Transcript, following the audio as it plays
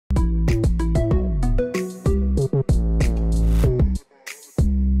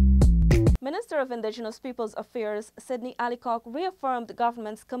Minister of Indigenous Peoples Affairs Sydney Allicock reaffirmed the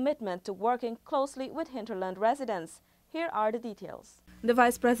government's commitment to working closely with hinterland residents. Here are the details. The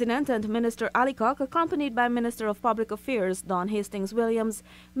Vice President and Minister Allicock, accompanied by Minister of Public Affairs Don Hastings Williams,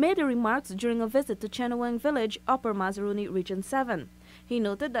 made the remarks during a visit to Chenoweng Village, Upper Mazaruni Region 7. He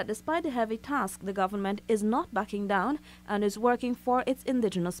noted that despite the heavy task, the government is not backing down and is working for its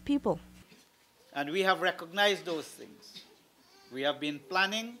indigenous people. And we have recognized those things. We have been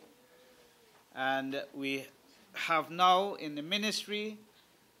planning, and we have now in the ministry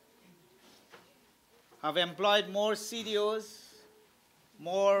have employed more CDOs,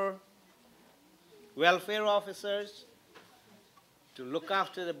 more welfare officers to look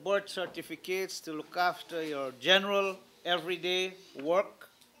after the birth certificates, to look after your general everyday work,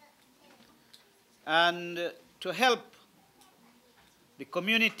 and to help the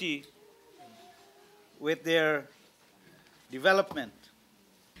community with their development.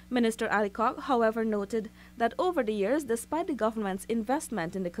 Minister Allicock, however, noted that over the years, despite the government's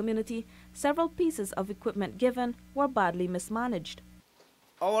investment in the community, several pieces of equipment given were badly mismanaged.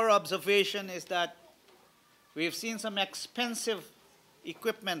 Our observation is that we've seen some expensive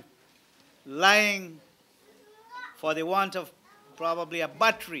equipment lying for the want of probably a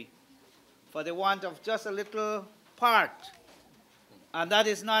battery, for the want of just a little part, and that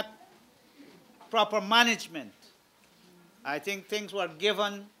is not proper management. I think things were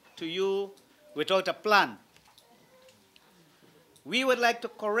given to you without a plan. We would like to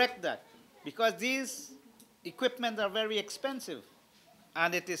correct that because these equipment are very expensive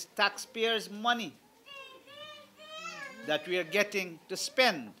and it is taxpayers' money that we are getting to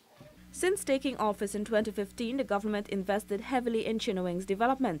spend. Since taking office in 2015, the government invested heavily in Chenoweng's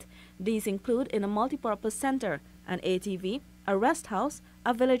development. These include in a multipurpose center, an ATV, a rest house,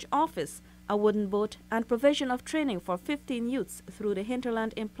 a village office, a wooden boat, and provision of training for 15 youths through the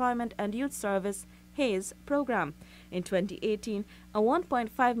Hinterland Employment and Youth Service HAYS program. In 2018, a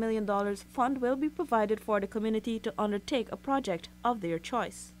 $1.5 million fund will be provided for the community to undertake a project of their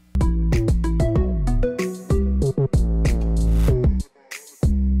choice.